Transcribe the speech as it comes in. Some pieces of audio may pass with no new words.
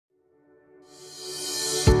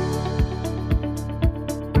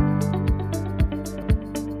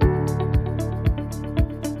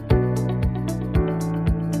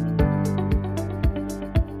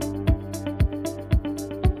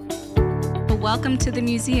welcome to the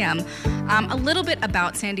museum. A little bit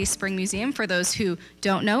about Sandy Spring Museum for those who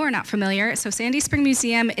don't know or not familiar. So Sandy Spring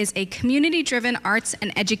Museum is a community-driven arts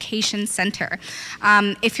and education center.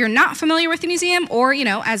 If you're not familiar with the museum, or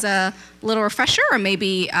as a little refresher or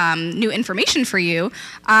maybe new information for you,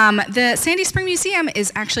 the Sandy Spring Museum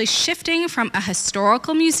is actually shifting from a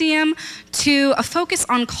historical museum to a focus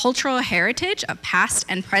on cultural heritage of past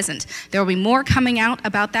and present. There will be more coming out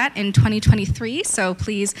about that in 2023, so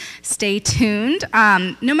please stay tuned.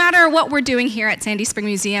 No matter what we're doing here at Sandy Spring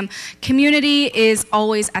Museum, community is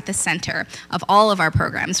always at the center of all of our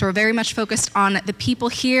programs. We're very much focused on the people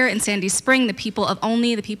here in Sandy Spring, the people of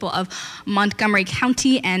Olney, the people of Montgomery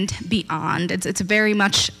County and beyond. It's very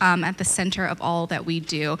much at the center of all that we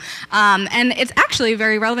do. And it's actually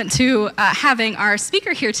very relevant to having our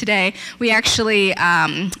speaker here today. We actually,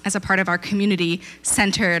 as a part of our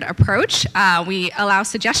community-centered approach, we allow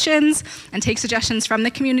suggestions and take suggestions from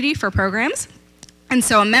the community for programs. And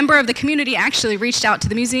so a member of the community actually reached out to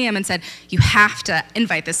the museum and said, you have to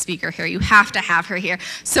invite this speaker here. You have to have her here.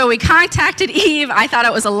 So we contacted Eve. I thought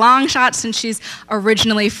it was a long shot since she's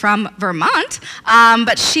originally from Vermont.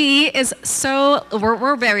 But she is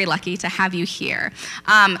we're very lucky to have you here.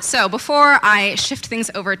 So before I shift things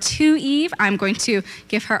over to Eve, I'm going to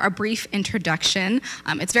give her a brief introduction.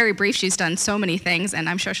 It's very brief. She's done so many things, and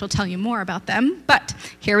I'm sure she'll tell you more about them. But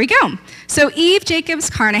here we go. So Eve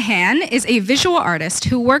Jacobs-Carnahan is a visual artist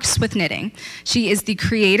who works with knitting. She is the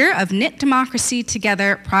creator of Knit Democracy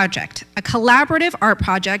Together Project, a collaborative art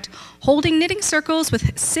project holding knitting circles with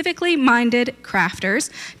civically minded crafters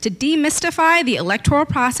to demystify the electoral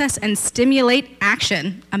process and stimulate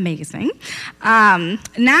action. Amazing.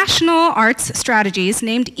 National Arts Strategies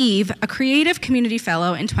named Eve a Creative Community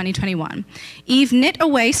Fellow in 2021. Eve knit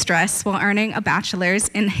away stress while earning a bachelor's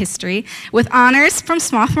in history with honors from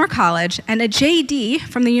Swarthmore College and a JD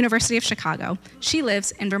from the University of Chicago. She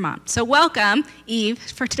lives in Vermont. So welcome, Eve,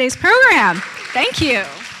 for today's program. Thank you.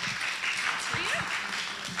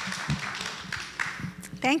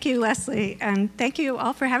 Thank you, Leslie, and thank you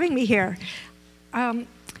all for having me here.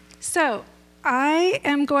 So I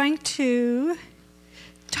am going to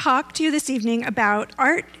talk to you this evening about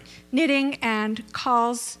art, knitting, and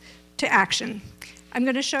calls to action. I'm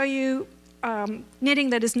going to show you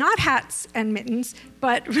knitting that is not hats and mittens,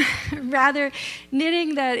 but rather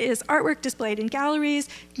knitting that is artwork displayed in galleries,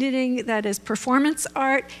 knitting that is performance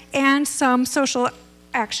art, and some social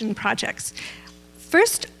action projects.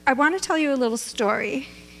 First, I want to tell you a little story.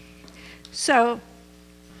 So,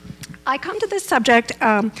 I come to this subject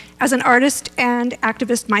as an artist and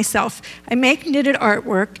activist myself. I make knitted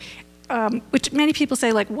artwork, which many people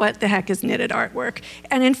say, like, what the heck is knitted artwork?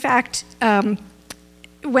 And in fact,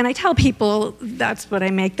 when I tell people that's what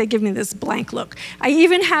I make, they give me this blank look. I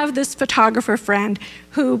even have this photographer friend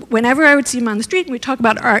who, whenever I would see him on the street and we'd talk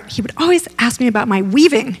about art, he would always ask me about my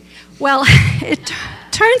weaving. Well, it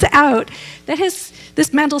turns out that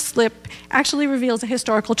this mental slip actually reveals a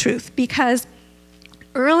historical truth, because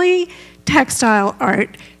early textile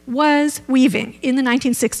art was weaving in the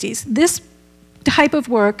 1960s. This type of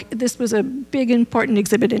work, this was a big important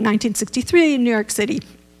exhibit in 1963 in New York City.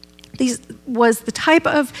 This was the type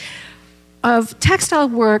of textile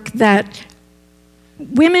work that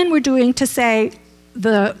women were doing to say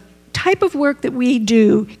the type of work that we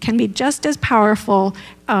do can be just as powerful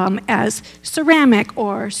as ceramic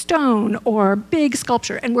or stone or big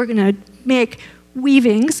sculpture. And we're going to make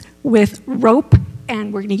weavings with rope,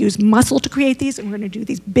 and we're going to use muscle to create these, and we're going to do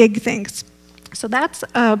these big things. So that's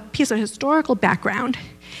a piece of historical background.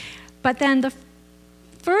 But then the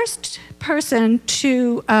first person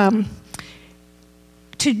to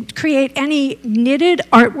create any knitted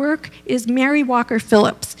artwork is Mary Walker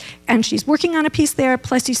Phillips, and she's working on a piece there,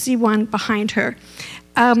 plus you see one behind her.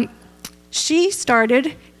 She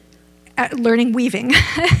started learning weaving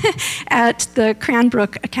at the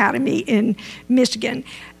Cranbrook Academy in Michigan.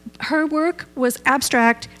 Her work was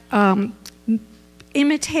abstract,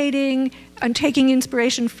 imitating and taking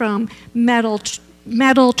inspiration from metal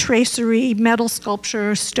tracery, metal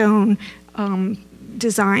sculpture, stone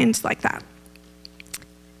designs like that.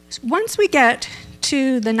 Once we get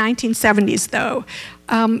to the 1970s, though,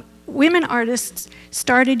 women artists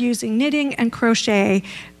started using knitting and crochet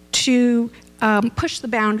to push the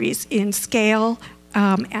boundaries in scale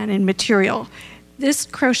and in material. This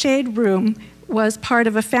crocheted room was part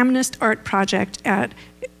of a feminist art project at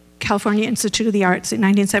California Institute of the Arts in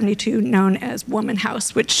 1972 known as Woman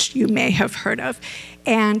House, which you may have heard of.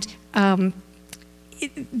 And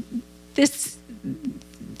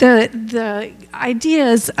the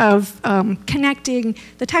ideas of connecting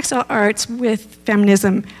the textile arts with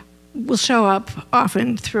feminism will show up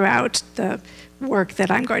often throughout the work that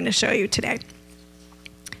I'm going to show you today.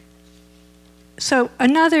 So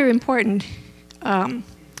another important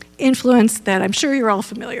influence that I'm sure you're all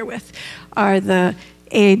familiar with are the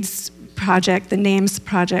AIDS project, the NAMES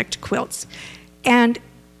project quilts. And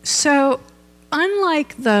so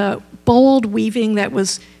unlike the bold weaving that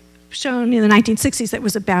was shown in the 1960s that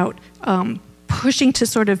was about pushing to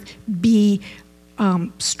sort of be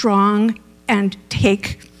strong and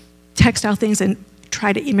take textile things and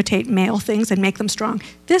try to imitate male things and make them strong,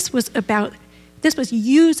 this was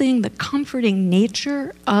using the comforting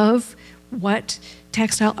nature of what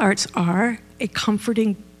textile arts are, a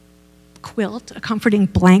comforting quilt, a comforting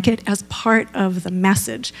blanket, as part of the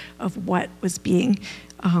message of what was being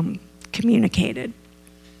communicated.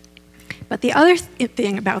 But the other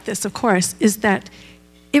thing about this, of course, is that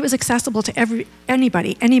it was accessible to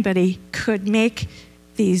anybody. Anybody could make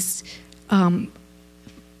these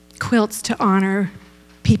quilts to honor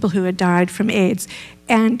people who had died from AIDS.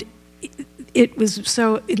 And it was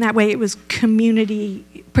so, in that way, it was community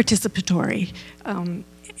participatory,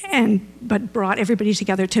 but brought everybody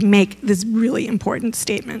together to make these really important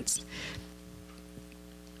statements.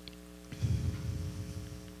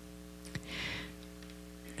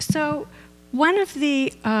 So one of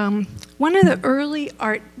the early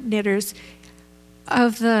art knitters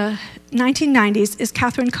of the 1990s is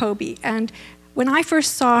Catherine Kobe, and when I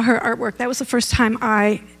first saw her artwork, that was the first time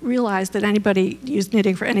I realized that anybody used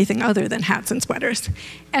knitting for anything other than hats and sweaters.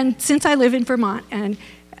 And since I live in Vermont and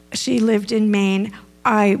she lived in Maine,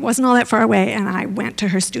 I wasn't all that far away, and I went to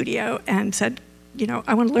her studio and said, you know,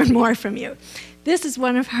 I want to learn more from you. This is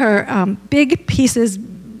one of her big pieces,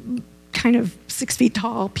 kind of 6 feet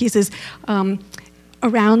tall pieces,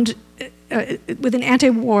 around with an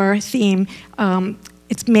anti-war theme.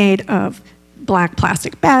 It's made of black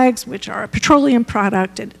plastic bags, which are a petroleum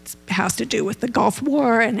product. It has to do with the Gulf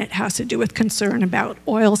War, and it has to do with concern about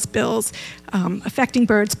oil spills affecting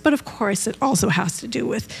birds, but of course it also has to do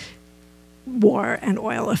with war and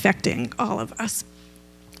oil affecting all of us.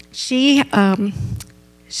 She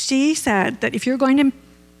said that if you're going to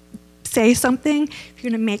say something, if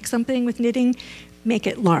you're going to make something with knitting, make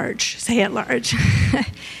it large, say it large.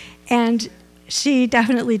 And she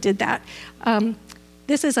definitely did that.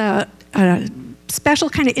 This is a special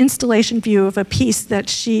kind of installation view of a piece that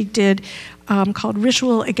she did called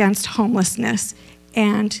Ritual Against Homelessness.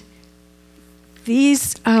 And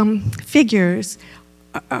these figures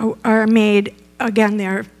are made, again,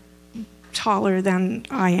 they're taller than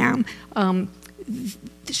I am.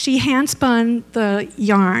 She hand spun the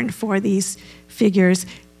yarn for these figures,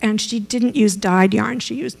 and she didn't use dyed yarn,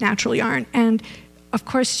 she used natural yarn. And of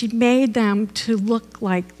course, she made them to look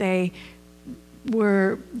like they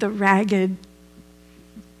were the ragged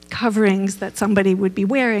coverings that somebody would be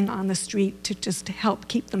wearing on the street to just help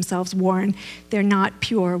keep themselves warm. They're not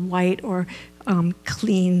pure white or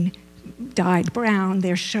clean dyed brown.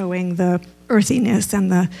 They're showing the earthiness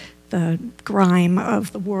and the grime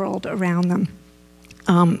of the world around them.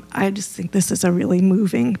 I just think this is a really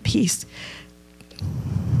moving piece.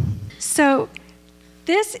 So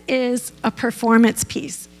this is a performance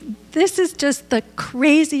piece. This is just the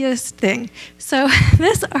craziest thing. So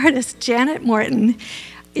this artist, Janet Morton,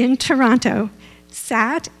 in Toronto,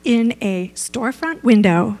 sat in a storefront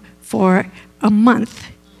window for a month.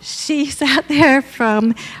 She sat there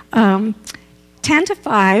from 10 to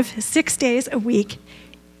 5, 6 days a week,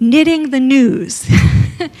 knitting the news.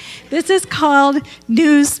 This is called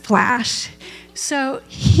News Flash. So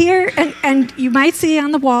here, and you might see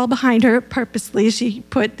on the wall behind her, purposely, she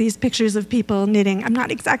put these pictures of people knitting. I'm not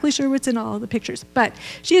exactly sure what's in all of the pictures, but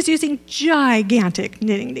she is using gigantic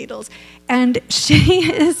knitting needles. And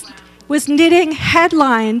she was knitting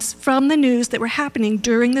headlines from the news that were happening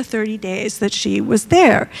during the 30 days that she was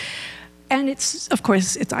there. And it's, of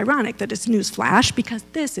course, it's ironic that it's news flash because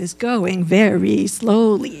this is going very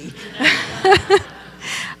slowly.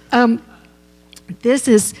 This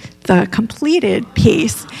is the completed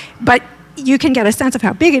piece, but you can get a sense of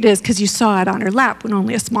how big it is because you saw it on her lap when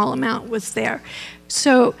only a small amount was there.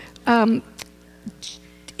 So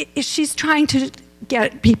she's trying to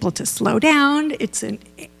get people to slow down. And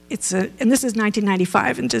this is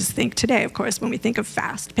 1995, and just think today, of course, when we think of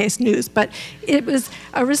fast-paced news, but it was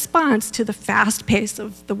a response to the fast pace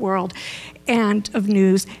of the world and of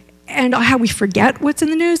news and how we forget what's in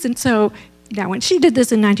the news. And so now, when she did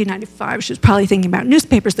this in 1995, she was probably thinking about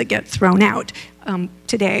newspapers that get thrown out.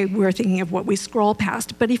 Today, we're thinking of what we scroll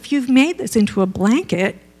past. But if you've made this into a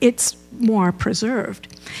blanket, it's more preserved.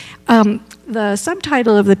 The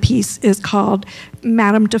subtitle of the piece is called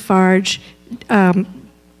Madame Defarge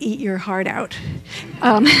eat your heart out.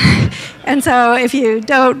 And so if you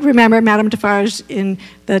don't remember, Madame Defarge in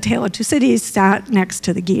The Tale of Two Cities sat next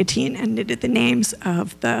to the guillotine and knitted the names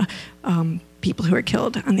of the people who were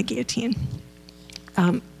killed on the guillotine.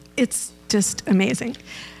 It's just amazing.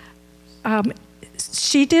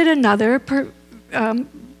 She did another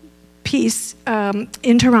piece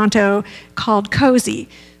in Toronto called Cozy.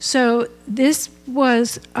 So this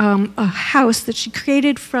was a house that she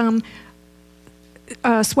created from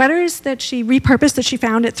sweaters that she repurposed that she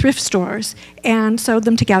found at thrift stores and sewed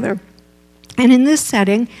them together. And in this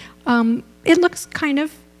setting, it looks kind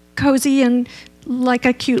of cozy and like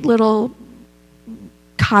a cute little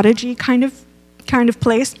cottagey kind of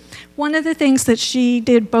place. One of the things that she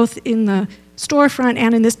did both in the storefront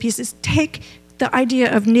and in this piece is take the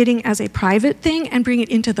idea of knitting as a private thing and bring it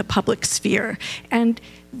into the public sphere. And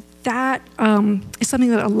that is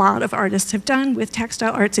something that a lot of artists have done with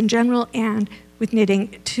textile arts in general and with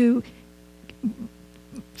knitting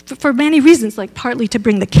for many reasons, like partly to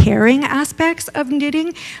bring the caring aspects of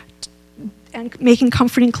knitting and making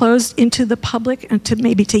comforting clothes into the public and to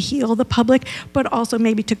maybe to heal the public, but also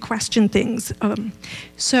maybe to question things.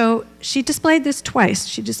 So she displayed this twice.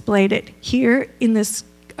 She displayed it here in this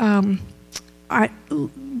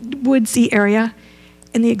woodsy area,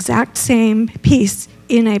 in the exact same piece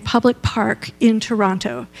in a public park in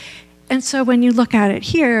Toronto. And so when you look at it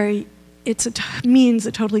here, it means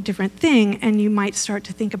a totally different thing, and you might start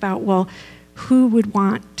to think about, well, who would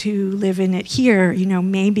want to live in it here? You know,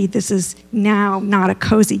 maybe this is now not a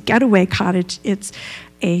cozy getaway cottage, it's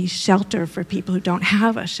a shelter for people who don't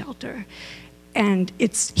have a shelter. And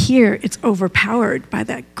it's here, it's overpowered by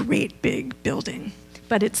that great big building,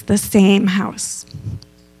 but it's the same house.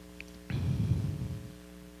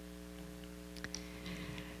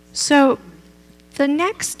 So the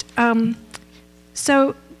next,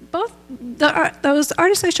 so both those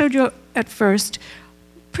artists I showed you at first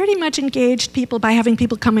pretty much engaged people by having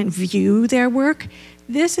people come and view their work.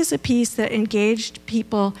 This is a piece that engaged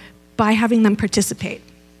people by having them participate.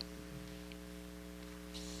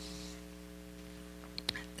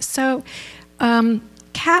 So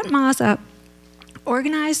Kat Maza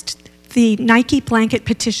organized the Nike blanket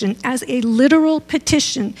petition as a literal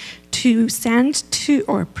petition to send to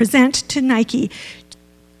or present to Nike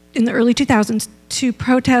in the early 2000s to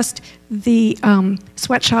protest the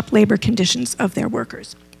sweatshop labor conditions of their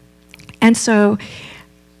workers. And so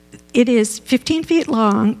it is 15 feet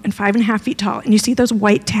long and 5.5 feet tall. And you see those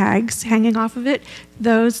white tags hanging off of it?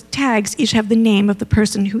 Those tags each have the name of the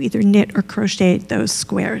person who either knit or crocheted those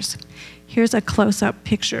squares. Here's a close-up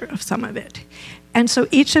picture of some of it. And so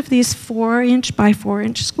each of these 4-inch by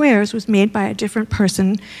 4-inch squares was made by a different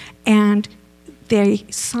person, and they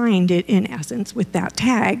signed it, in essence, with that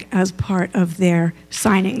tag as part of their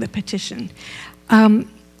signing the petition.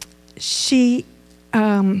 She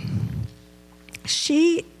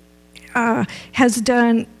has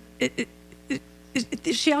done,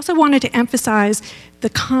 she also wanted to emphasize the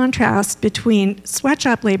contrast between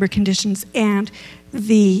sweatshop labor conditions and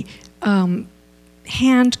the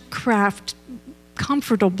handcraft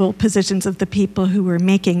comfortable positions of the people who were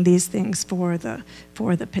making these things for the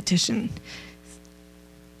petition.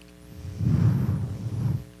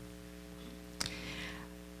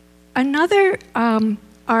 Another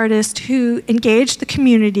artist who engaged the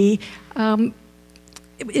community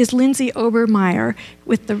is Lindsay Obermeyer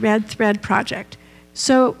with the Red Thread Project.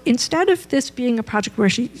 So instead of this being a project where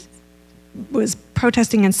she was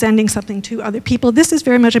protesting and sending something to other people, this is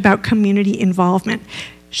very much about community involvement.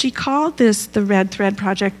 She called this the Red Thread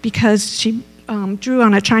Project because she drew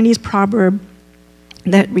on a Chinese proverb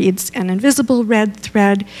that reads, "An invisible red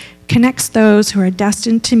thread connects those who are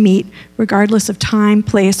destined to meet regardless of time,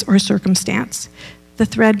 place, or circumstance. The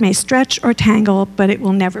thread may stretch or tangle, but it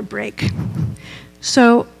will never break."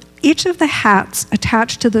 So each of the hats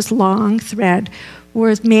attached to this long thread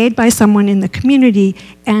was made by someone in the community,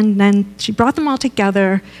 and then she brought them all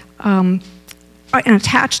together and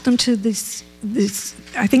attached them to this,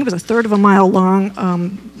 I think it was a 1/3 of a mile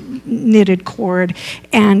long knitted cord,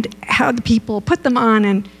 and how the people put them on,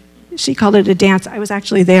 and she called it a dance. I was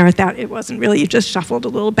actually there at that. It wasn't really, you just shuffled a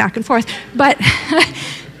little back and forth. But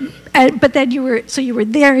then you were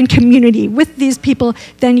there in community with these people.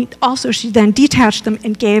 Then she then detached them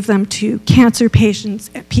and gave them to cancer patients,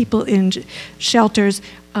 people in shelters,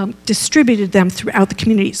 distributed them throughout the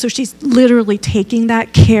community. So she's literally taking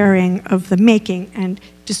that caring of the making and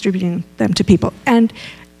distributing them to people. And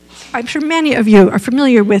I'm sure many of you are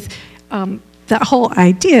familiar with the whole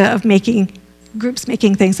idea of groups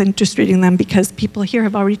making things and distributing them, because people here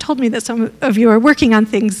have already told me that some of you are working on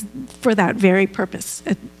things for that very purpose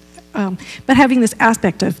but having this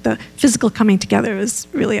aspect of the physical coming together is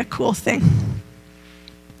really a cool thing.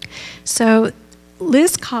 So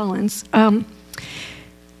Liz Collins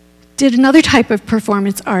did another type of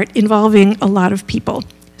performance art involving a lot of people.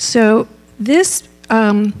 So this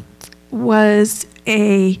was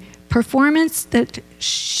a performance that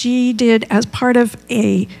she did as part of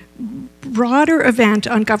a broader event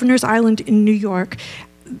on Governor's Island in New York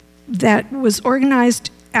that was organized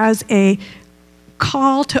as a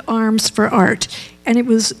call to arms for art. And it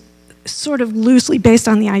was sort of loosely based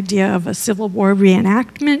on the idea of a Civil War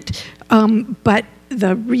reenactment, but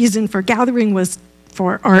the reason for gathering was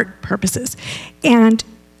for art purposes. And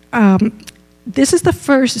this is the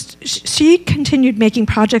first, she continued making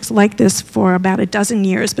projects like this for about a dozen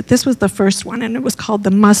years, but this was the first one, and it was called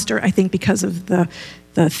The Muster, I think because of the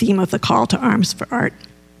theme of the call to arms for art.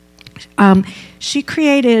 She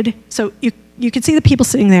created, so you can see the people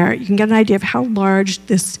sitting there, you can get an idea of how large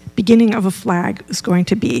this beginning of a flag is going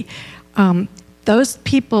to be. Those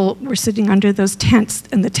people were sitting under those tents,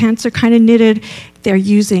 and the tents are kind of knitted. They're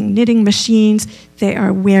using knitting machines. They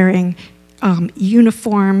are wearing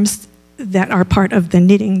uniforms that are part of the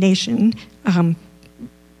Knitting Nation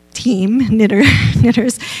team,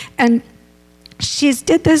 knitters. And she's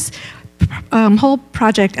did this whole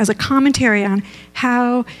project as a commentary on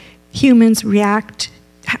how humans interact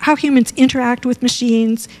with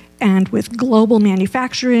machines and with global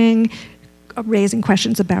manufacturing, raising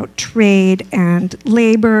questions about trade and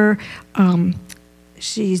labor.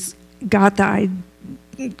 She's got the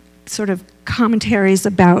sort of commentaries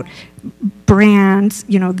about brands.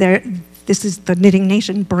 You know, this is the Knitting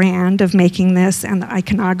Nation brand of making this, and the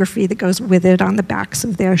iconography that goes with it on the backs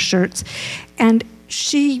of their shirts. And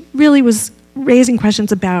she really was raising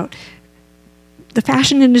questions about the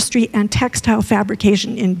fashion industry and textile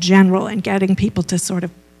fabrication in general, and getting people to sort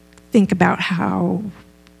of think about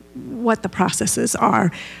what the processes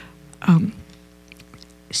are.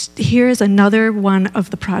 Here's another one of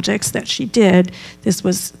the projects that she did. This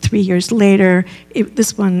was 3 years later.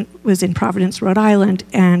 This one was in Providence, Rhode Island,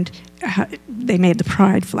 and they made the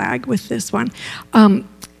pride flag with this one.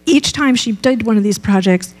 Each time she did one of these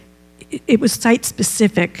projects, it was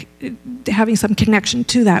site-specific, having some connection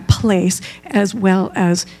to that place, as well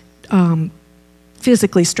as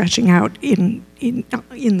physically stretching out in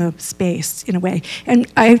the space in a way.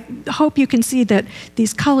 And I hope you can see that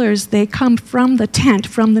these colors, they come from the tent,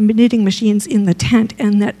 from the knitting machines in the tent,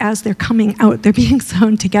 and that as they're coming out, they're being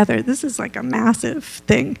sewn together. This is like a massive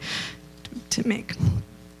thing to make.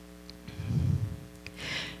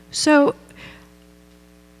 So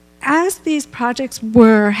as these projects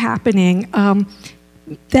were happening,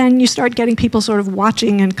 then you start getting people sort of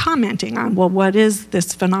watching and commenting on, well, what is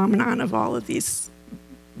this phenomenon of all of these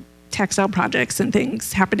textile projects and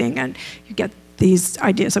things happening? And you get these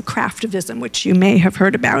ideas of craftivism, which you may have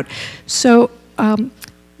heard about. So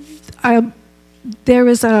there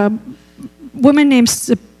was a woman named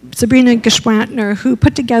Sabrina Geschwantner who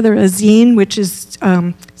put together a zine, which is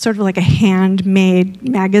sort of like a handmade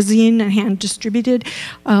magazine, and hand-distributed,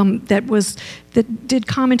 that did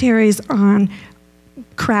commentaries on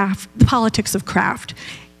craft, the politics of craft.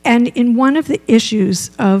 And in one of the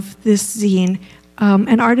issues of this zine,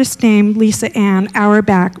 an artist named Lisa Ann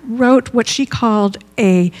Auerbach wrote what she called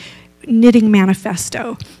a knitting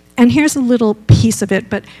manifesto. And here's a little piece of it,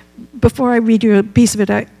 but before I read you a piece of it,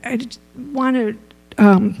 I want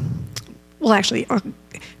to, well actually,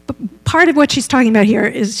 part of what she's talking about here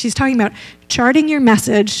is she's talking about charting your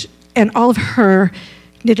message, and all of her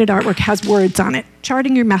knitted artwork has words on it.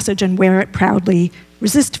 Charting your message and wear it proudly,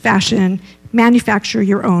 resist fashion, manufacture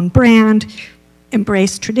your own brand,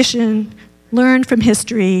 embrace tradition, learn from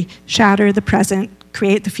history, shatter the present,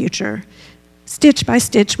 create the future. Stitch by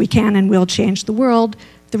stitch, we can and will change the world.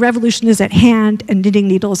 The revolution is at hand, and knitting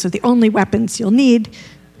needles are the only weapons you'll need.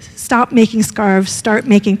 Stop making scarves, start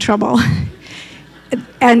making trouble.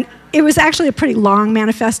 And it was actually a pretty long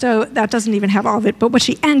manifesto. That doesn't even have all of it, but what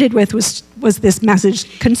she ended with was this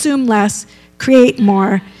message: consume less, create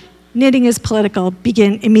more, knitting is political,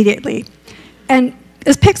 begin immediately. And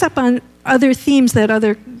this picks up on other themes that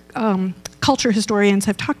other culture historians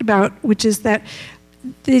have talked about, which is that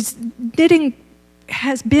this knitting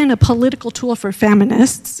has been a political tool for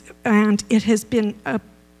feminists, and it has been a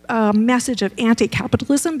message of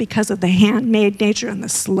anti-capitalism because of the handmade nature and the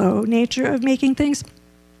slow nature of making things.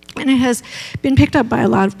 And it has been picked up by a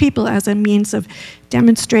lot of people as a means of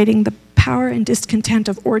demonstrating the power and discontent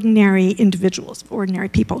of ordinary individuals, ordinary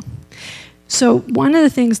people. So one of the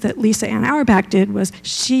things that Lisa Ann Auerbach did was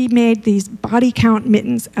she made these body count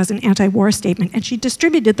mittens as an anti-war statement, and she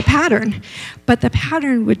distributed the pattern. But the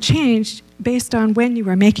pattern would change based on when you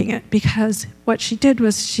were making it, because what she did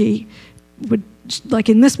was she would, like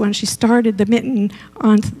in this one, she started the mitten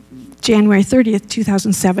on January 30th,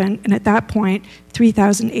 2007, and at that point,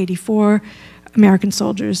 3,084 American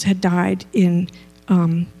soldiers had died in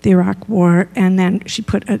the Iraq War, and then she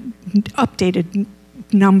put an updated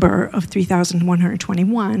number of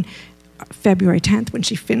 3,121 February 10th when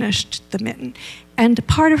she finished the mitten. And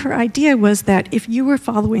part of her idea was that if you were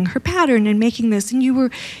following her pattern and making this, and you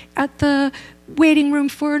were at the waiting room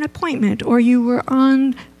for an appointment, or you were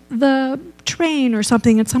on the train or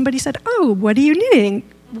something, and somebody said, "Oh, what are you knitting?"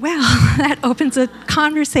 Well, that opens a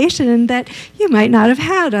conversation that you might not have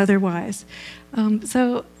had otherwise.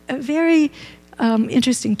 So a very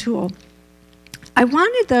interesting tool. I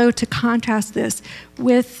wanted, though, to contrast this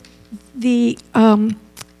with the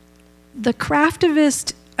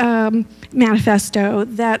craftivist manifesto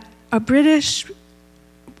that a British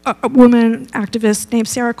woman activist named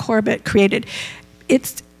Sarah Corbett created.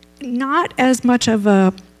 It's not as much of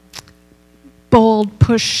a bold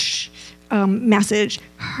push message.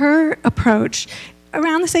 Her approach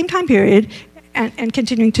around the same time period and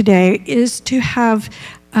continuing today is to have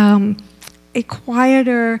a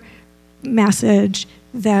quieter message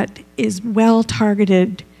that is well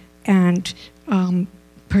targeted and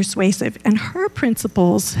persuasive. And her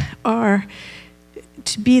principles are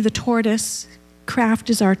to be the tortoise,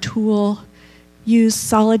 craft is our tool, use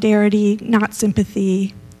solidarity, not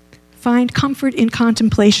sympathy, find comfort in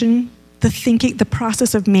contemplation. The thinking, the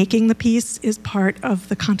process of making the piece is part of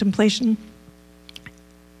the contemplation.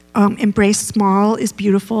 Embrace small is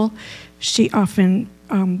beautiful. She often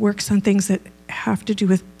works on things that have to do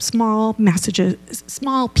with small messages,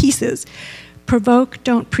 small pieces. Provoke,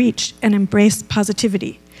 don't preach, and embrace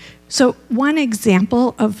positivity. So one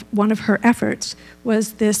example of one of her efforts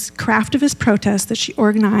was this craftivist protest that she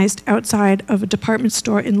organized outside of a department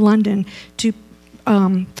store in London to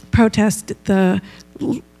protest the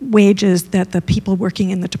wages that the people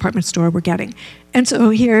working in the department store were getting. And so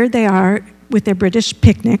here they are with their British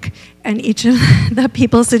picnic, and each of the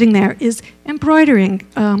people sitting there is embroidering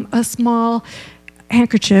a small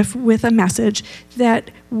handkerchief with a message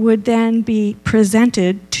that would then be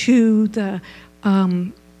presented to the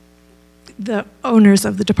owners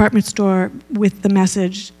of the department store with the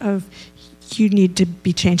message of, you need to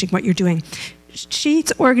be changing what you're doing.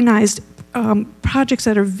 She's organized projects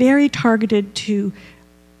that are very targeted to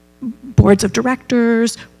boards of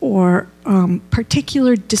directors or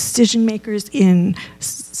particular decision makers in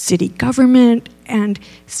city government, and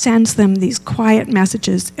sends them these quiet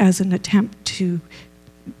messages as an attempt to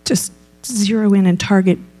just zero in and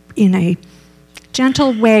target in a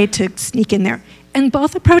gentle way to sneak in there. And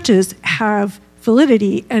both approaches have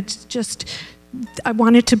validity. It's just, I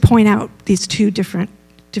wanted to point out these two different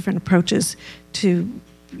approaches to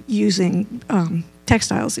using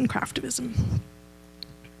textiles in craftivism.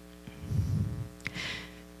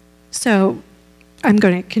 So I'm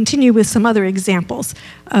going to continue with some other examples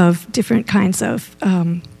of different kinds of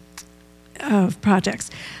projects.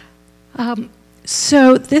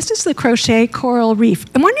 So this is the crochet coral reef.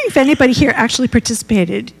 I'm wondering if anybody here actually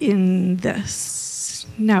participated in this.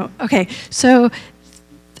 No, okay. So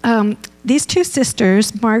these two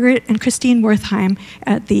sisters, Margaret and Christine Wertheim,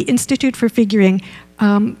 at the Institute for Figuring,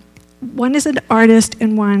 one is an artist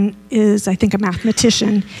and one is, I think, a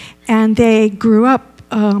mathematician, and they grew up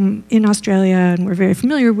in Australia and were very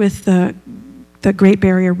familiar with the Great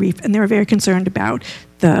Barrier Reef, and they were very concerned about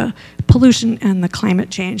the pollution and the climate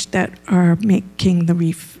change that are making the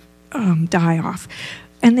reef die off.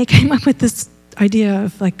 And they came up with this idea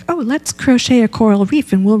of like, oh, let's crochet a coral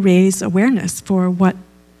reef and we'll raise awareness for what's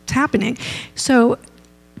happening. So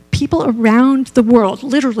people around the world,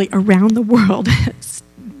 literally around the world,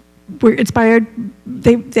 were inspired.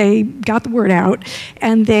 They got the word out,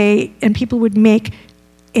 and people would make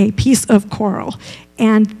a piece of coral,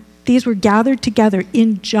 and these were gathered together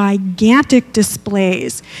in gigantic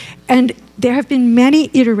displays. And there have been many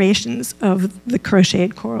iterations of the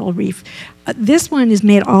crocheted coral reef. This one is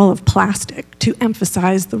made all of plastic to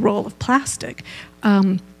emphasize the role of plastic.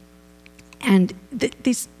 And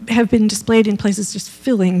these have been displayed in places just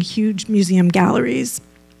filling huge museum galleries.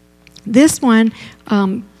 This one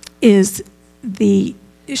is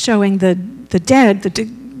showing the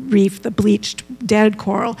reef, the bleached dead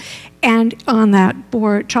coral, and on that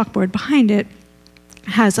chalkboard behind it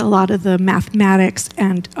has a lot of the mathematics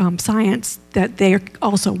and science that they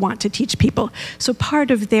also want to teach people. So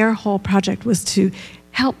part of their whole project was to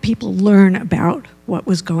help people learn about what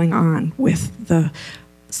was going on with the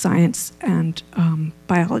science and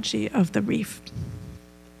biology of the reef.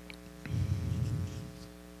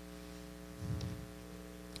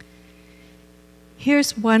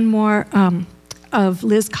 Here's one more of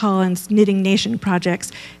Liz Collins' Knitting Nation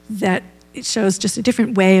projects that it shows just a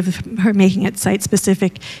different way of her making it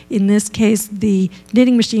site-specific. In this case, the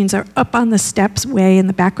knitting machines are up on the steps way in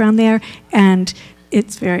the background there, and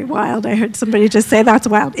it's very wild. I heard somebody just say, that's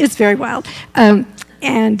wild. It's very wild.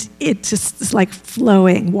 And it just is like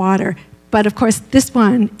flowing water. But of course, this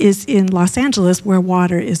one is in Los Angeles, where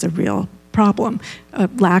water is a real problem.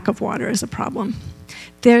 Lack of water is a problem.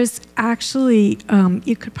 There's actually,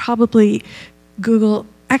 you could probably Google,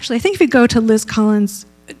 actually, I think if you go to Liz Collins'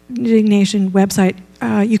 Knitting Nation website,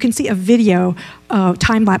 you can see a video,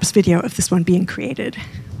 time-lapse video of this one being created.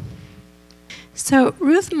 So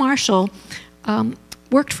Ruth Marshall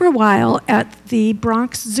worked for a while at the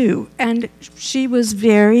Bronx Zoo, and she was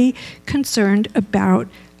very concerned about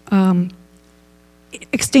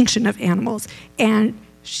extinction of animals. And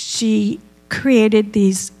she created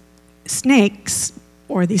these snakes,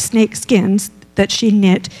 or these snake skins that she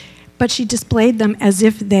knit, but she displayed them as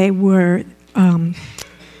if they were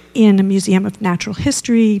in a museum of natural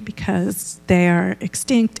history because they are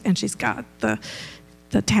extinct, and she's got the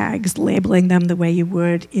tags labeling them the way you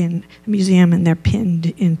would in a museum, and they're pinned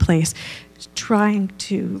in place, trying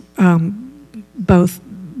to both,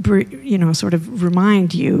 sort of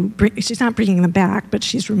remind you. She's not bringing them back, but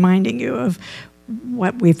she's reminding you of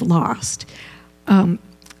what we've lost.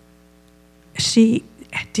 She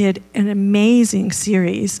did an amazing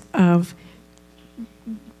series of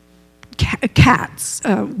cats,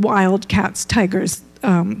 wild cats, tigers,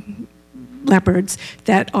 leopards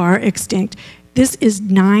that are extinct. This is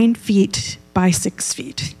 9 feet by 6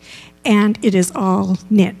 feet, and it is all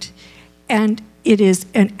knit. And it is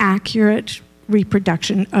an accurate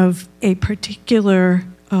reproduction of a particular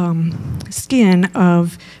skin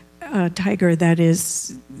of a tiger that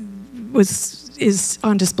is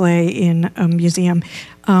on display in a museum.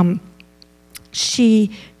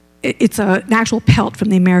 It's an actual pelt from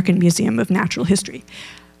the American Museum of Natural History.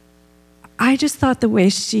 I just thought the way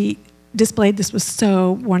she displayed this was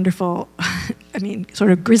so wonderful. I mean,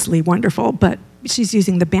 sort of grisly wonderful, but she's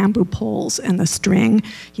using the bamboo poles and the string,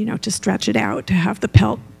 to stretch it out, to have the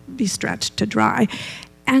pelt be stretched to dry.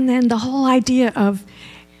 And then the whole idea of,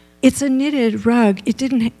 it's a knitted rug.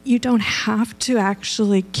 You don't have to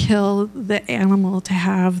actually kill the animal to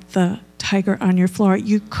have the tiger on your floor.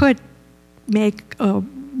 You could make a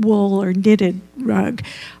wool or knitted rug.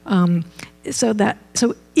 So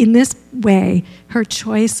in this way, her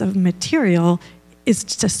choice of material is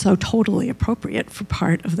just so totally appropriate for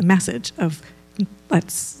part of the message of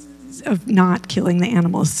not killing the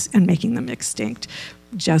animals and making them extinct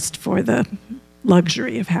just for the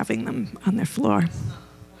luxury of having them on their floor.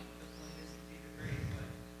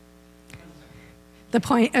 The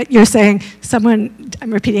point, you're saying,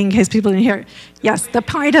 I'm repeating in case people didn't hear. Yes, the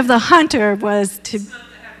point of the hunter was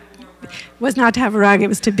not to have a rug, it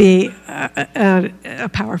was to be a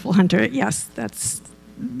powerful hunter. Yes, that's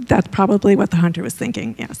probably what the hunter was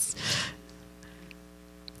thinking, yes.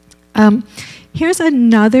 Here's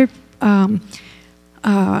another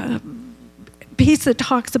piece that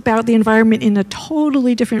talks about the environment in a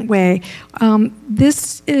totally different way.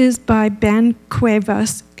 This is by Ben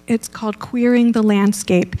Cuevas. It's called Queering the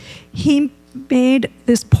Landscape. He made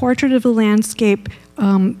this portrait of the landscape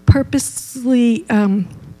purposely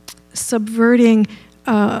subverting,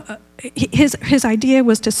 his idea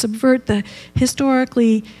was to subvert the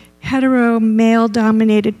historically hetero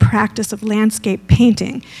male-dominated practice of landscape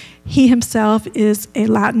painting. He himself is a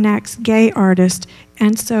Latinx gay artist,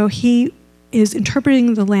 and so he is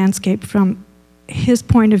interpreting the landscape from his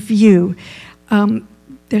point of view.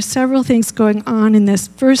 There's several things going on in this.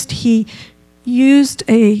 First, he used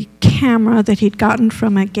a camera that he'd gotten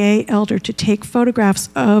from a gay elder to take photographs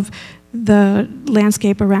of the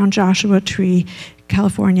landscape around Joshua Tree,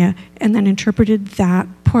 California, and then interpreted that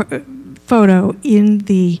photo in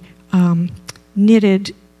the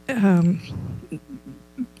knitted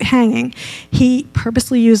hanging. He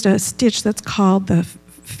purposely used a stitch that's called the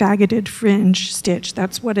faggoted fringe stitch.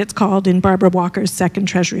 That's what it's called in Barbara Walker's Second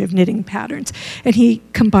Treasury of Knitting Patterns. And he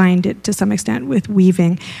combined it to some extent with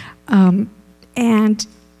weaving. And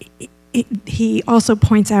he also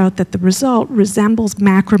points out that the result resembles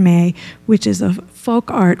macrame, which is a folk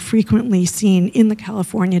art frequently seen in the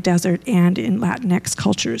California desert and in Latinx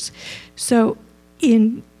cultures. So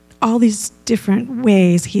in all these different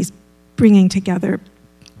ways, he's bringing together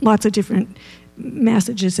lots of different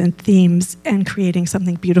messages and themes and creating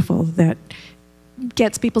something beautiful that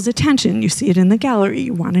gets people's attention. You see it in the gallery.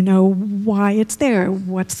 You want to know why it's there.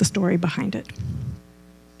 What's the story behind it?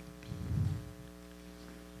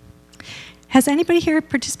 Has anybody here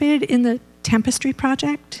participated in the Tapestry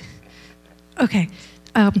project? Okay.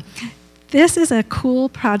 This is a cool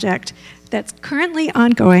project that's currently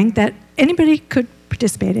ongoing that anybody could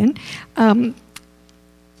participate in.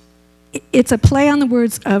 It's a play on the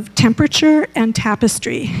words of temperature and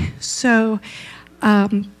tapestry. So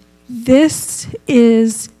this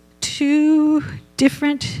is two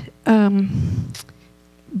different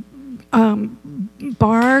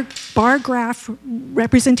bar graph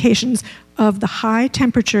representations of the high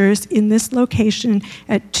temperatures in this location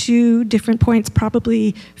at two different points,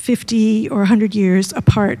 probably 50 or 100 years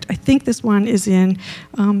apart. I think this one is in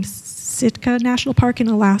Sitka National Park in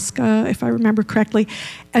Alaska, if I remember correctly.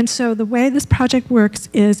 And so the way this project works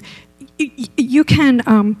is you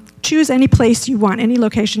can choose any place you want, any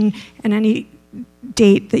location and any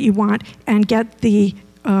date that you want, and get the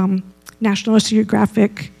National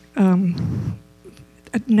Oceanographic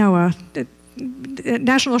NOAA,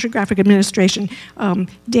 National Oceanographic Administration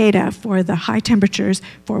data for the high temperatures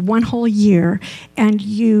for one whole year, and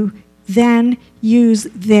you then use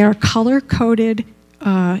their color-coded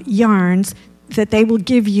yarns that they will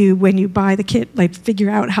give you when you buy the kit, like figure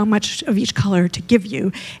out how much of each color to give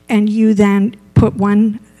you, and you then put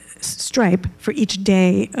one stripe for each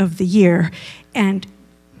day of the year. And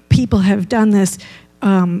people have done this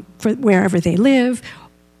for wherever they live.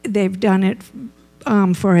 They've done it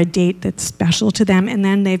for a date that's special to them, and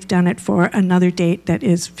then they've done it for another date that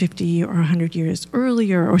is 50 or 100 years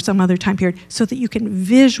earlier or some other time period, so that you can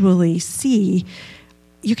visually see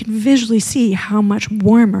how much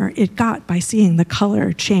warmer it got by seeing the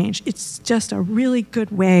color change. It's just a really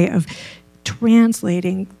good way of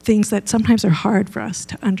translating things that sometimes are hard for us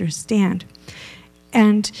to understand.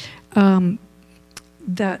 And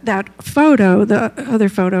that photo, the other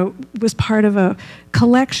photo, was part of a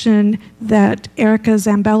collection that Erica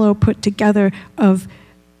Zambello put together of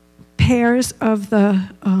pairs of the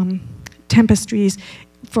tapestries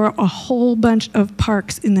for a whole bunch of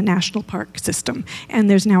parks in the national park system. And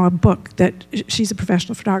there's now a book that, she's a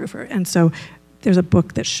professional photographer, and so there's a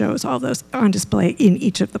book that shows all those on display in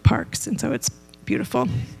each of the parks, and so it's beautiful.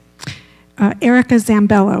 Erica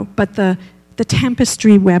Zambello, but the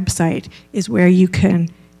Tapestry website is where you can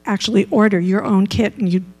actually order your own kit, and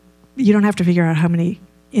you don't have to figure out how many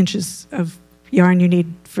inches of yarn you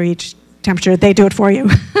need for each temperature. They do it for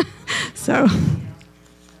you. So,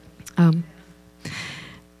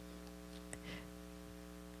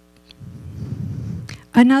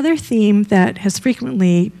 another theme that has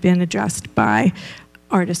frequently been addressed by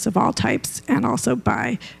artists of all types and also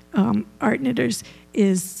by art knitters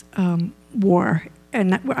is war.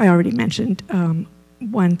 And I already mentioned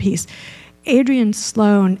one piece. Adrian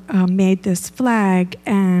Sloan made this flag,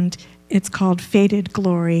 and it's called Faded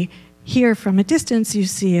Glory. Here from a distance you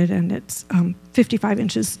see it, and it's 55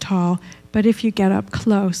 inches tall, but if you get up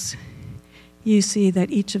close, you see that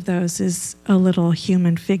each of those is a little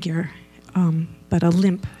human figure, but a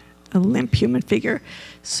limp human figure.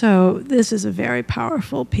 So this is a very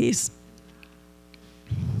powerful piece.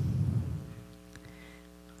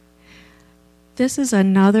 This is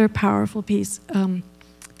another powerful piece,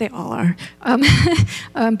 they all are,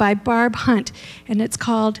 by Barb Hunt, and it's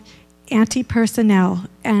called Anti-Personnel.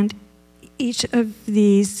 And each of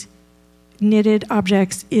these knitted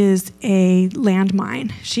objects is a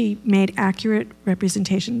landmine. She made accurate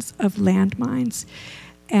representations of landmines.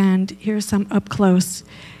 And here's some up close.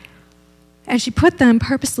 And she put them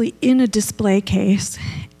purposely in a display case,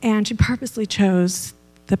 and she purposely chose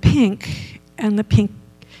the pink, and the pink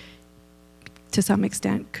to some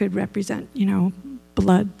extent could represent,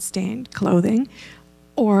 blood-stained clothing,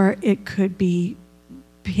 or it could be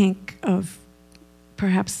pink of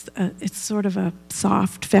perhaps, it's sort of a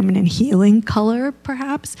soft feminine healing color,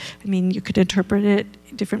 perhaps. I mean, you could interpret it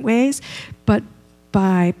different ways, but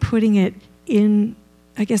by putting it in,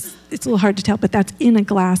 I guess it's a little hard to tell, but that's in a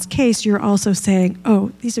glass case, you're also saying,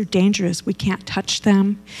 oh, these are dangerous, we can't touch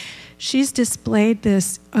them. She's displayed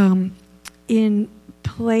this in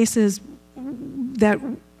places that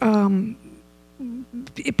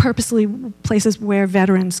purposely places where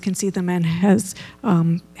veterans can see them, and has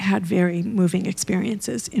had very moving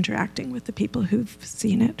experiences interacting with the people who've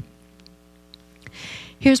seen it.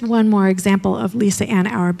 Here's one more example of Lisa Ann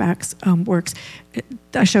Auerbach's works.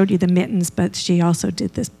 I showed you the mittens, but she also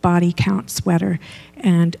did this body count sweater,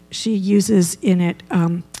 and she uses in it,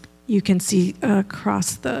 you can see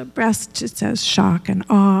across the breast, it says shock and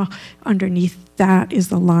awe. Underneath that is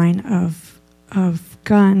the line of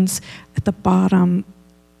guns. At the bottom,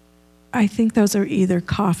 I think those are either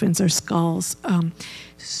coffins or skulls.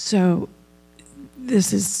 So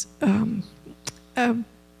this is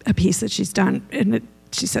a piece that she's done, and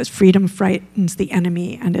she says, "Freedom frightens the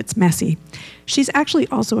enemy, and it's messy." She's actually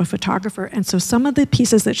also a photographer, and so some of the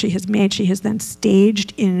pieces that she has made, she has then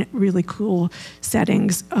staged in really cool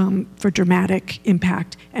settings for dramatic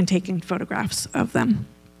impact and taking photographs of them.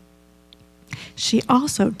 She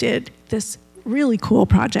also did this really cool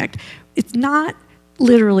project. It's not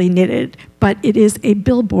literally knitted, but it is a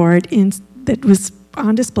billboard that was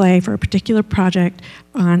on display for a particular project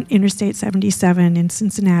on Interstate 77 in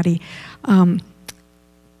Cincinnati, but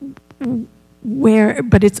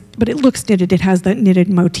it looks knitted. It has that knitted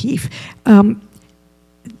motif.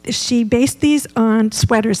 She based these on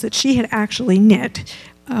sweaters that she had actually knit,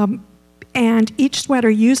 and each sweater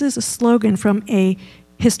uses a slogan from a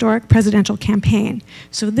historic presidential campaign.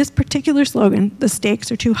 So this particular slogan, "The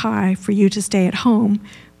stakes are too high for you to stay at home,"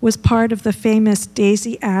 was part of the famous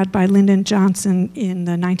Daisy ad by Lyndon Johnson in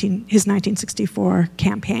his 1964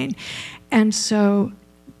 campaign. And so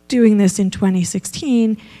doing this in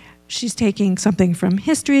 2016, she's taking something from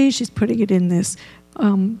history, she's putting it in this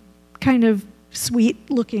kind of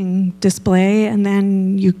sweet-looking display, and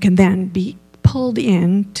then you can then be pulled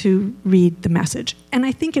in to read the message. And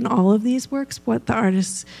I think in all of these works, what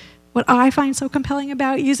I find so compelling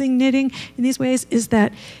about using knitting in these ways is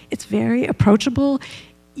that it's very approachable.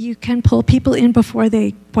 You can pull people in before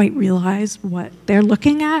they quite realize what they're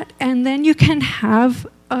looking at, and then you can have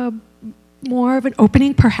more of an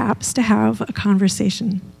opening, perhaps, to have a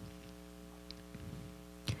conversation.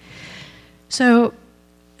 So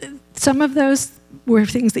some of those were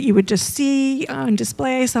things that you would just see on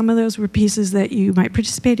display. Some of those were pieces that you might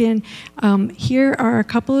participate in. Here are a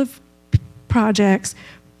couple of projects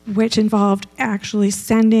which involved actually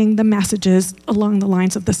sending the messages along the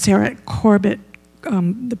lines of the Sarah Corbett,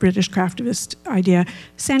 the British craftivist idea,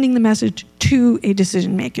 sending the message to a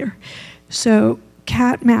decision maker. So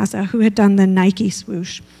Kat Mazza, who had done the Nike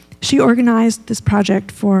swoosh, she organized this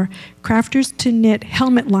project for crafters to knit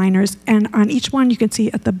helmet liners, and on each one you can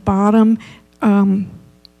see at the bottom, oh,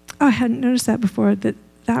 I hadn't noticed that before, that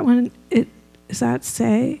one, does that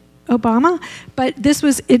say Obama? But it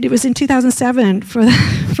was in 2007 for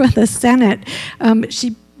the Senate.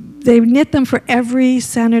 They knit them for every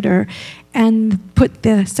senator and put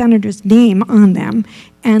the senator's name on them,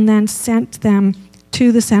 and then sent them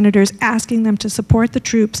to the senators, asking them to support the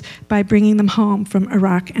troops by bringing them home from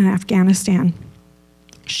Iraq and Afghanistan.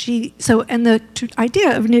 And the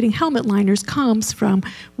idea of knitting helmet liners comes from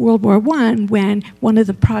World War I, when one of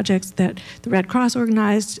the projects that the Red Cross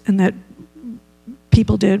organized and that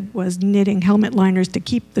people did was knitting helmet liners to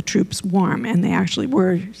keep the troops warm, and they actually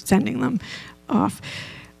were sending them off.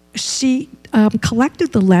 She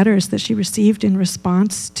collected the letters that she received in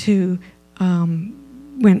response to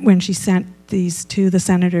when she sent these to the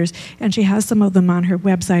senators, and she has some of them on her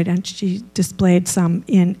website, and she displayed some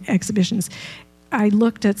in exhibitions. I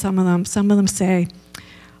looked at some of them. Some of them say,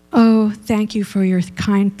 "Oh, thank you for your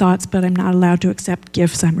kind thoughts, but I'm not allowed to accept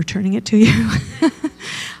gifts. I'm returning it to you."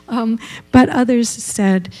 But others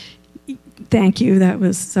said, "Thank you, that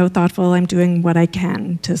was so thoughtful. I'm doing what I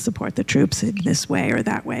can to support the troops in this way or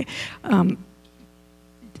that way."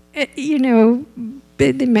 You know,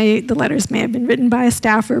 the letters may have been written by a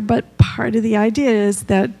staffer, but part of the idea is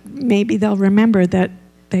that maybe they'll remember that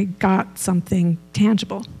they got something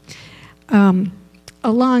tangible.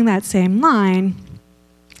 Along that same line,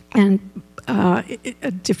 and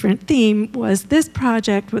a different theme, was this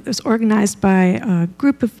project, which was organized by a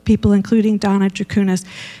group of people, including Donna Drakunas,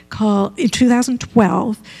 in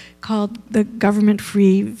 2012, called the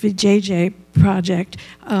Government-Free Vijay Project,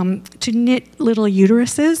 to knit little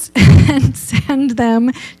uteruses and send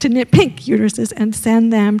them, to knit pink uteruses and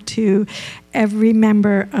send them to every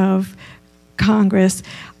member of Congress.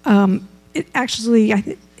 Actually,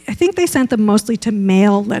 I think they sent them mostly to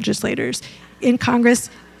male legislators in Congress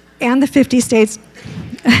and the 50 states,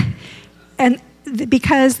 and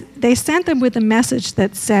because they sent them with a message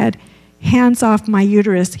that said, "Hands off my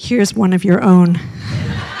uterus, here's one of your own."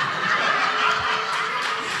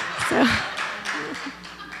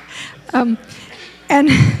 And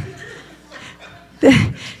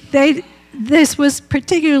this was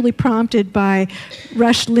particularly prompted by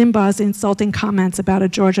Rush Limbaugh's insulting comments about a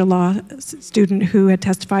Georgia law student who had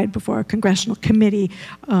testified before a congressional committee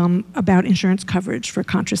about insurance coverage for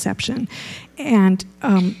contraception. And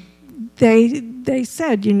they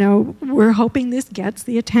said, you know, we're hoping this gets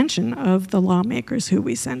the attention of the lawmakers who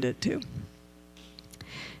we send it to.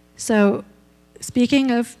 So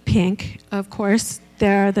speaking of pink, of course,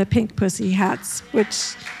 there are the pink pussy hats,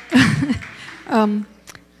 which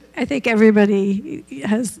I think everybody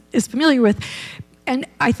is familiar with. And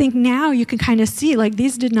I think now you can kind of see, like,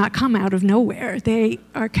 these did not come out of nowhere. They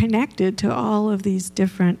are connected to all of these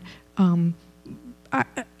different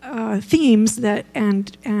themes that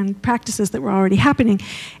and practices that were already happening.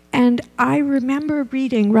 And I remember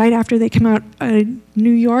reading right after they came out a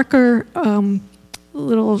New Yorker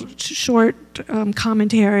little short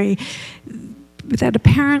commentary that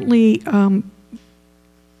apparently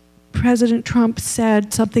President Trump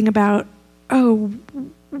said something about, oh,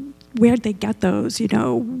 where'd they get those? You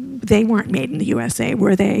know, they weren't made in the USA,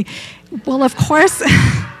 were they? Well, of course,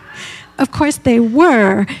 of course they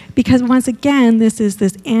were, because once again, this is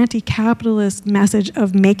this anti-capitalist message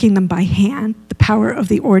of making them by hand, the power of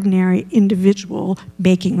the ordinary individual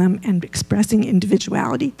making them and expressing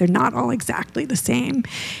individuality. They're not all exactly the same,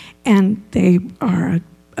 and they are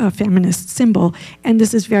a feminist symbol. And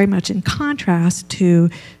this is very much in contrast to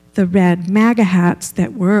the red MAGA hats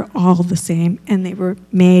that were all the same, and they were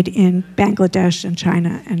made in Bangladesh and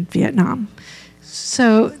China and Vietnam.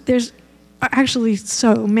 So there's actually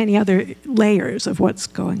so many other layers of what's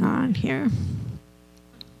going on here.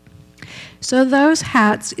 So those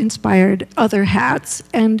hats inspired other hats,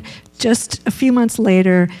 and just a few months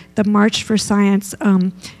later, the March for Science,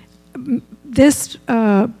 this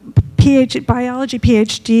biology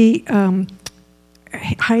PhD,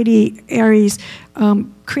 Heidi Aries,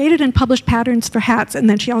 created and published patterns for hats, and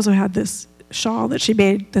then she also had this shawl that she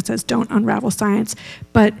made that says "Don't Unravel Science,"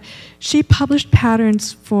 but she published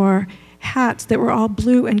patterns for hats that were all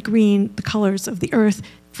blue and green, the colors of the earth,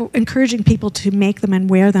 for encouraging people to make them and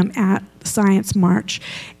wear them at the Science March.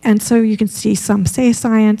 And so you can see some say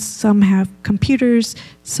science, some have computers,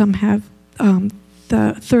 some have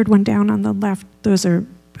the third one down on the left, those are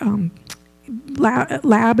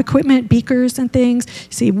lab equipment, beakers and things.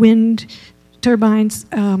 You see wind turbines,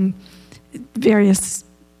 various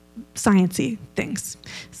sciencey things.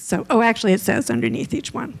 So, oh, actually it says underneath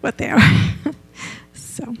each one what they are.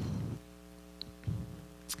 So,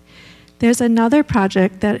 there's another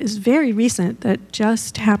project that is very recent that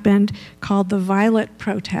just happened called the Violet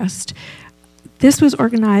Protest. This was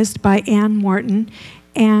organized by Ann Morton,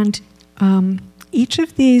 and each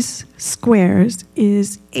of these squares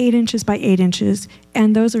is 8 inches by 8 inches,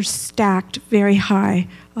 and those are stacked very high.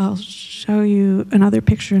 I'll show you another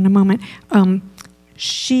picture in a moment.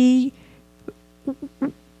 She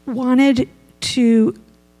wanted to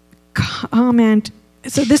comment,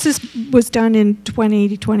 so this was done in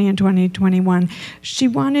 2020 and 2021. She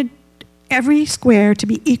wanted every square to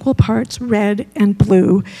be equal parts red and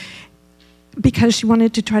blue because she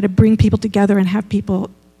wanted to try to bring people together and have people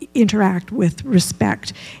interact with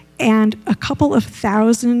respect. And a couple of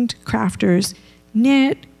thousand crafters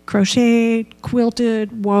knit, crocheted,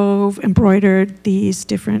 quilted, wove, embroidered these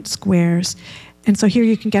different squares. And so here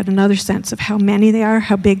you can get another sense of how many they are,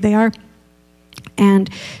 how big they are. And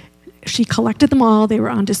she collected them all. They were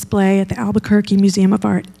on display at the Albuquerque Museum of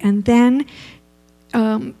Art. And then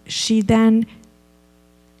she then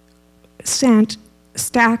sent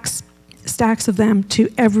stacks of them to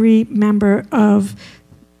every member of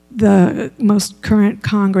the most current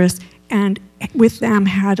Congress, and with them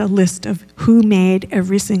had a list of who made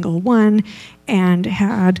every single one, and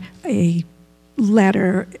had a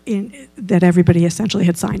letter that everybody essentially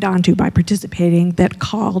had signed on to by participating that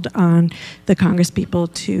called on the Congress people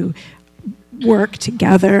to work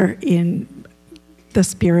together in the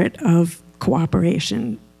spirit of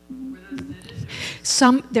cooperation.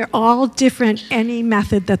 They're all different, any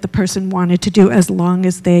method that the person wanted to do, as long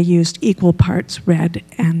as they used equal parts red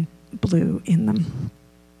and blue in them.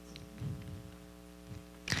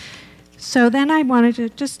 So then I wanted to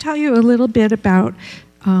just tell you a little bit about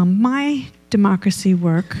my democracy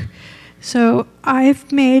work. So I've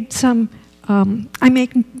made some, I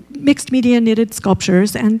make mixed media knitted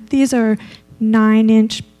sculptures, and these are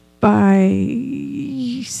 9-inch by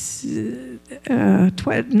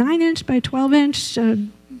 9-inch by 12-inch,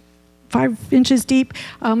 5 inches deep.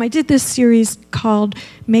 I did this series called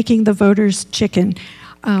Making the Voters Chicken,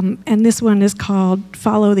 and this one is called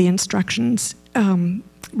Follow the Instructions,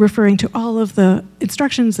 referring to all of the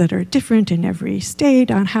instructions that are different in every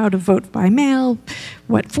state on how to vote by mail,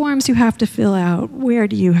 what forms you have to fill out, where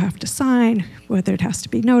do you have to sign, whether it has to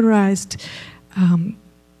be notarized,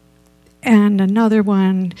 and another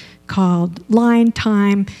one called Line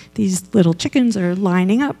Time. These little chickens are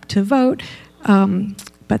lining up to vote,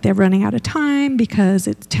 but they're running out of time because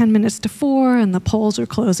it's 10 minutes to 4 and the polls are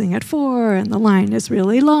closing at 4 and the line is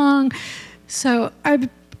really long. So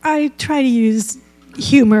I try to use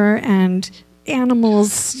humor and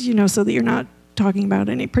animals, you know, so that you're not talking about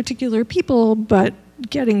any particular people, but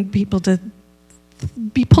getting people to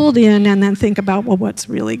be pulled in and then think about, well, what's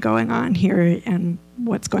really going on here and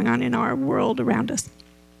what's going on in our world around us.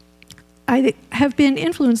 I have been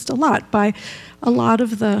influenced a lot by a lot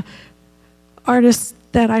of the artists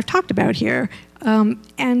that I've talked about here.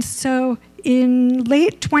 And so in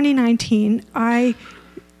late 2019, I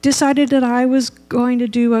decided that I was going to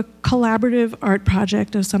do a collaborative art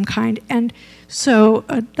project of some kind. And so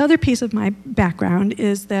another piece of my background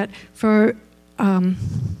is that for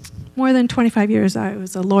more than 25 years, I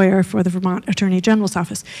was a lawyer for the Vermont Attorney General's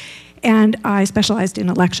office, and I specialized in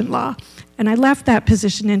election law. And I left that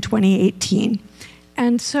position in 2018.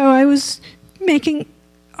 And so I'd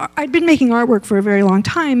been making artwork for a very long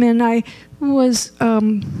time, and I was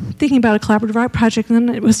thinking about a collaborative art project, and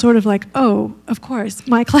then it was sort of like, oh, of course,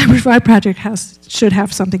 my collaborative art project should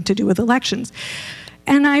have something to do with elections.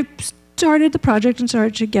 And I started the project and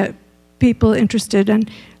started to get people interested, and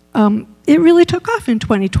it really took off in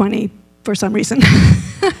 2020 for some reason.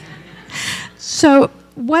 So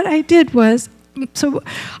what I did was,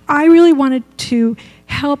 I really wanted to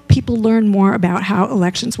help people learn more about how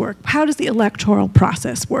elections work. How does the electoral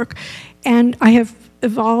process work? And I have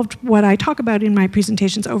evolved what I talk about in my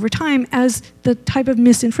presentations over time as the type of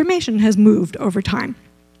misinformation has moved over time.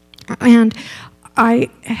 And I,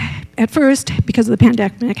 at first, because of the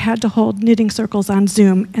pandemic, had to hold knitting circles on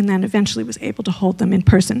Zoom, and then eventually was able to hold them in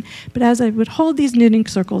person. But as I would hold these knitting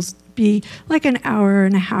circles, be like an hour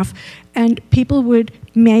and a half, and people would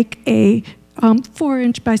make a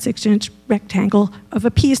 4-inch by 6-inch rectangle of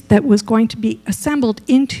a piece that was going to be assembled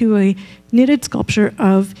into a knitted sculpture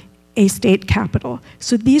of a state capitol.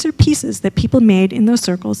 So these are pieces that people made in those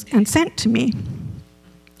circles and sent to me.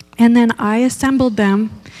 And then I assembled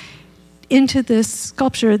them into this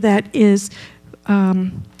sculpture that is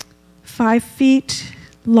 5 feet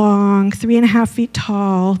long, 3.5 feet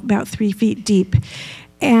tall, about 3 feet deep.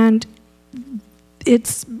 And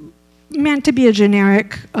it's meant to be a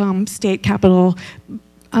generic state capitol,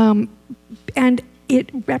 and it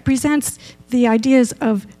represents the ideas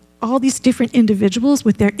of all these different individuals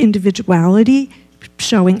with their individuality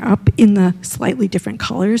showing up in the slightly different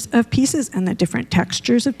colors of pieces and the different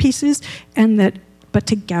textures of pieces, but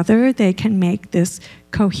together they can make this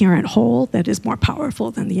coherent whole that is more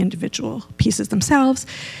powerful than the individual pieces themselves.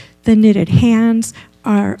 The knitted hands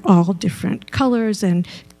are all different colors and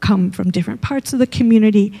come from different parts of the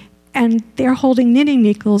community, and they're holding knitting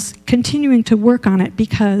needles, continuing to work on it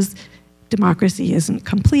because democracy isn't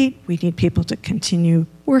complete. We need people to continue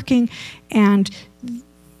working, and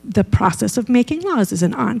the process of making laws is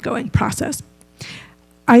an ongoing process.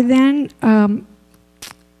 I then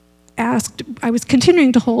I was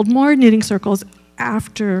continuing to hold more knitting circles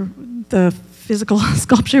after the physical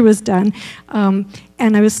sculpture was done, and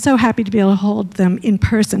I was so happy to be able to hold them in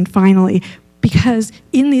person finally, because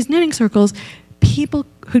in these knitting circles, people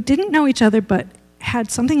who didn't know each other but had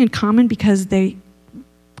something in common because they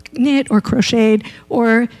knit or crocheted,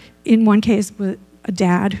 or in one case with a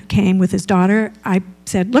dad who came with his daughter, I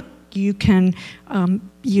said, look, you can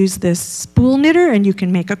use this spool knitter and you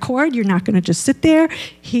can make a cord. You're not going to just sit there.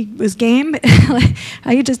 He was game.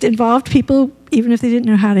 I just involved people even if they didn't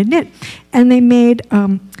know how to knit. And they made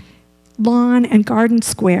lawn and garden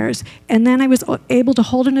squares. And then I was able to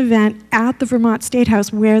hold an event at the Vermont State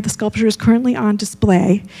House where the sculpture is currently on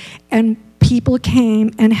display. And people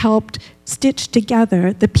came and helped stitch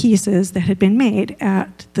together the pieces that had been made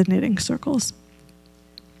at the knitting circles.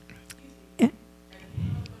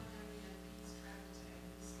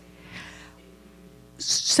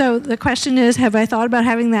 So the question is, have I thought about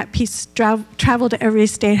having that piece travel to every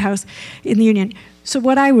state house in the Union? So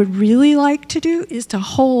what I would really like to do is to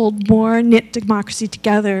hold more Knit Democracy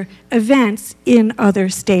Together events in other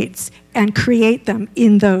states and create them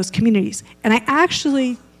in those communities. And I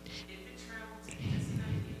actually...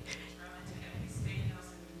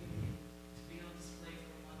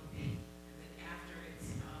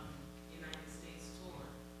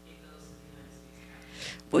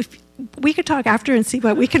 We could talk after and see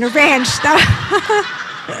what we can arrange.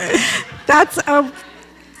 That's a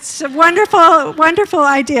wonderful, wonderful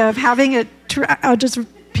idea of having it. I'll just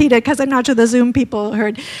repeat it because I'm not sure the Zoom people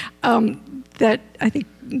heard that. I think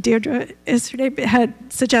Deirdre yesterday had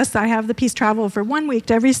suggested I have the piece travel for 1 week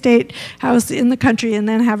to every state house in the country and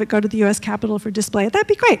then have it go to the U.S. Capitol for display. That'd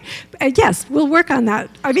be great. Yes, we'll work on that.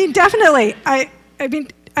 I mean, definitely. I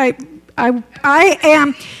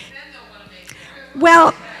am.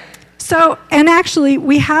 Well. So, and actually,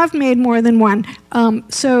 we have made more than one.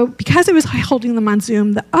 So because I was holding them on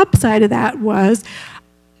Zoom, the upside of that was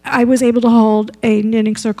I was able to hold a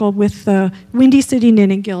knitting circle with the Windy City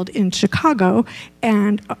Knitting Guild in Chicago,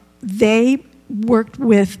 and they worked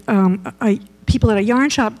with people at a yarn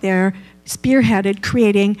shop there spearheaded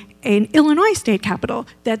creating an Illinois state capitol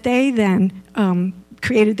that they then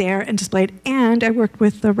created there and displayed. And I worked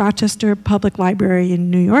with the Rochester Public Library in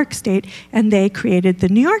New York State, and they created the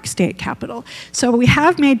New York State Capitol. So we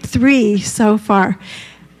have made 3 so far.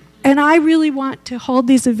 And I really want to hold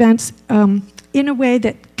these events in a way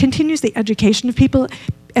that continues the education of people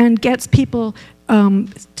and gets people, my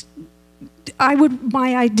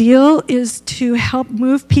ideal is to help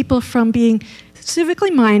move people from being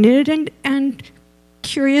civically minded and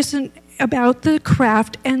curious about the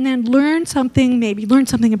craft, and then learn something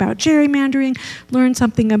about gerrymandering, learn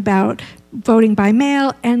something about voting by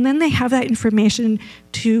mail, and then they have that information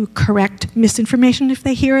to correct misinformation if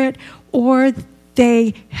they hear it, or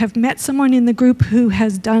they have met someone in the group who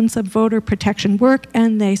has done some voter protection work,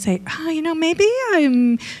 and they say, maybe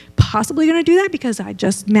I'm possibly going to do that because I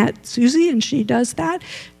just met Susie and she does that.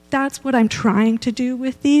 That's what I'm trying to do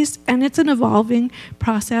with these, and it's an evolving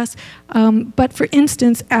process. But for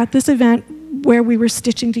instance, at this event where we were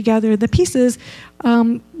stitching together the pieces,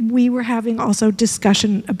 we were having also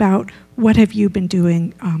discussion about what have you been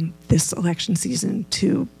doing this election season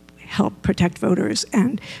to help protect voters,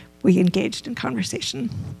 and we engaged in conversation.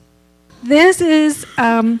 This is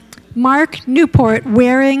Mark Newport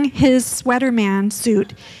wearing his Sweaterman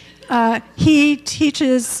suit. He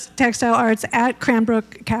teaches textile arts at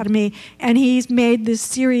Cranbrook Academy, and he's made this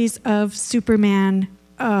series of Superman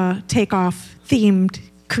takeoff themed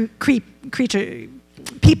creature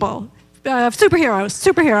people,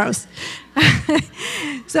 superheroes.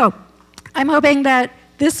 So I'm hoping that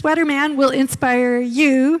this Sweaterman will inspire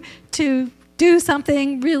you to do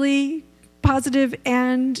something really positive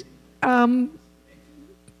and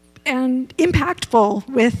impactful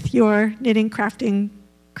with your knitting, crafting,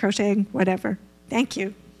 crocheting, whatever. Thank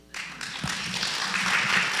you.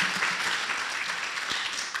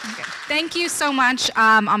 Thank you so much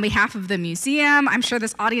on behalf of the museum. I'm sure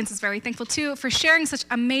this audience is very thankful too for sharing such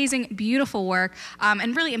amazing, beautiful work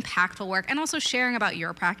and really impactful work, and also sharing about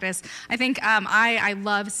your practice. I think I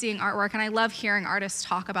love seeing artwork, and I love hearing artists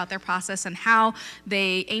talk about their process and how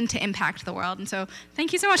they aim to impact the world. And so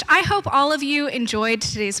thank you so much. I hope all of you enjoyed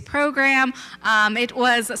today's program. It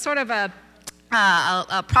was sort of a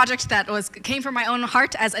project that came from my own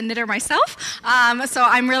heart as a knitter myself. So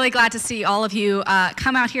I'm really glad to see all of you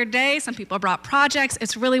come out here today. Some people brought projects.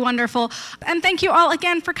 It's really wonderful. And thank you all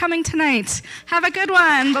again for coming tonight. Have a good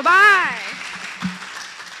one. Bye-bye.